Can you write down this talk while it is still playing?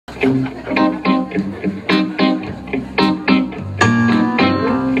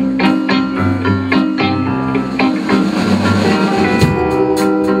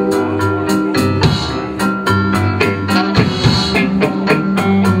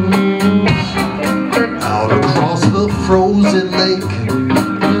Frozen lake,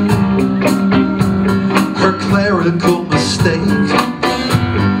 her clerical mistake,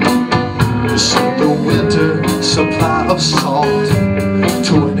 sent the winter supply of salt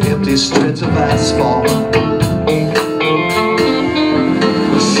to an empty stretch of asphalt.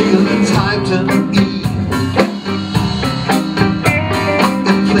 Sheila typed an E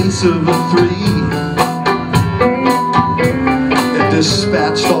in place of a 3 and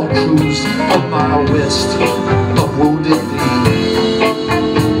dispatched all crews a mile west of Wounded Knee.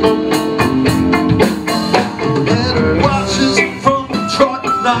 And watches from truck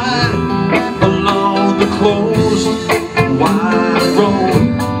 9 along the closed wide road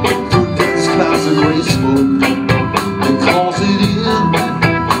through dense clouds of gray smoke, and calls it in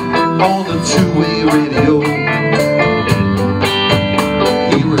on the two-way radio.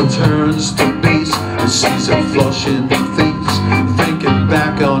 He returns to base and sees a flushing face, thinking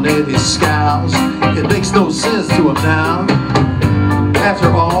back on Eddie's scowls. It makes no sense to him now. After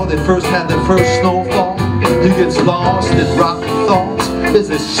all, they first had their first snowfall. He gets lost in rotten thoughts as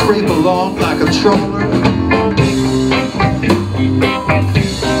they scrape along like a troller.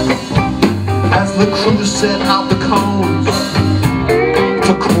 As the crew set out the cones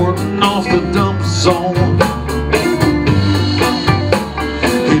to cordon off the dump zone,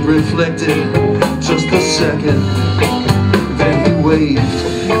 he reflected just a second, then he waved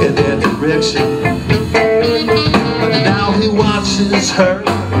in their direction. Now he watches her.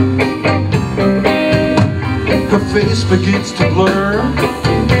 Her face begins to blur.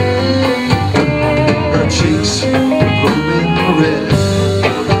 Her cheeks blooming red.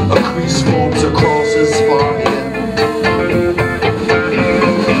 A crease forms across his forehead.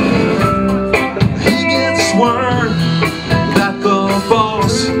 He gets word that the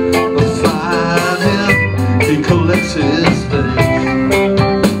boss will find him. He collects his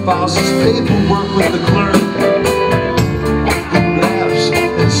things, files his paperwork with the clerk, who laughs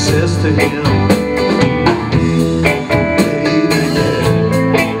and says to him, "Baby,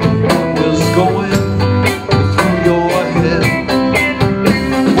 what was going through your head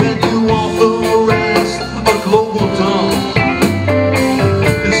when you authorized a global dump?"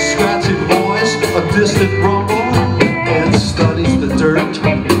 His scratchy voice, a distant rumble, and studies the dirt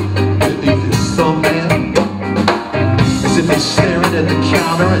beneath his thumbnail, as if he's staring at the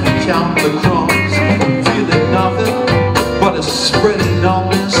counter and counting the crumbs, feeling nothing but a spreading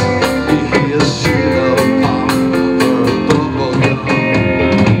numbness. He hears Sheila pop her bubble gum.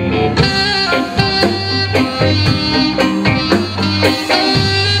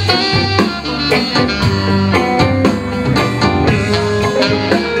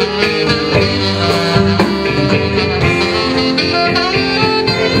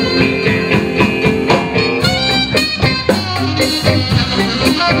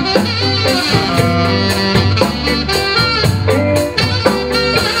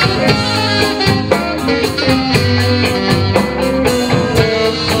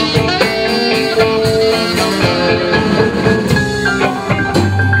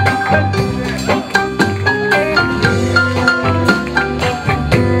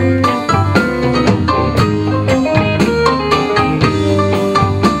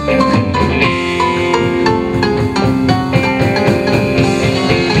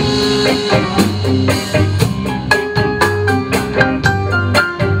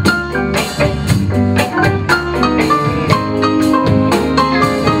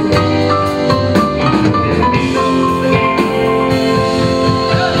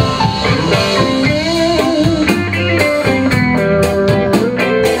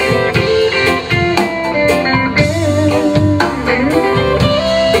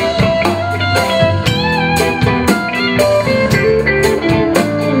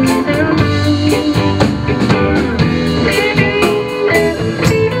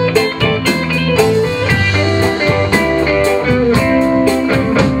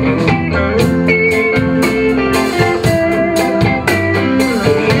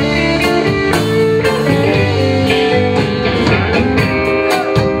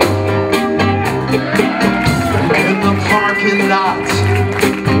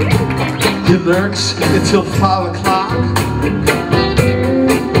 He lurks until 5 o'clock.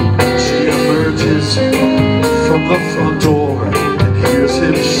 She emerges from the front door and hears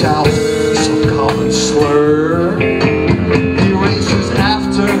him shout some common slur. He races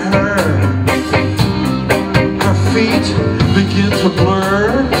after her. Her feet begin to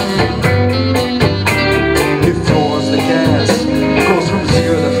blur.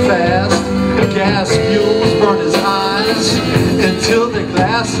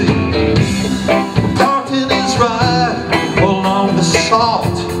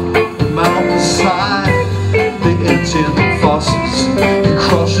 soft mountainside, the engine fusses. He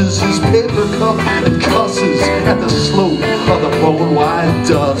crushes his paper cup and cusses at the slope of the bone-wide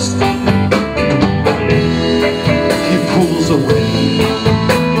dust. He pulls away,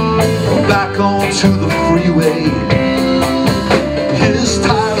 back onto the freeway. His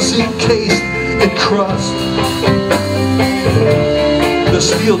tires encased in crust. The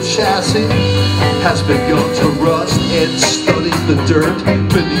steel chassis has begun to rust. Ed studies the dirt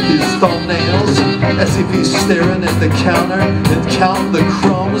beneath his thumbnails as if he's staring at the counter and counting the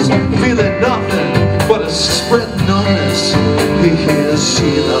crumbs, feeling nothing but a spread numbness. He hears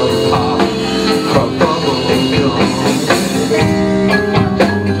Sheila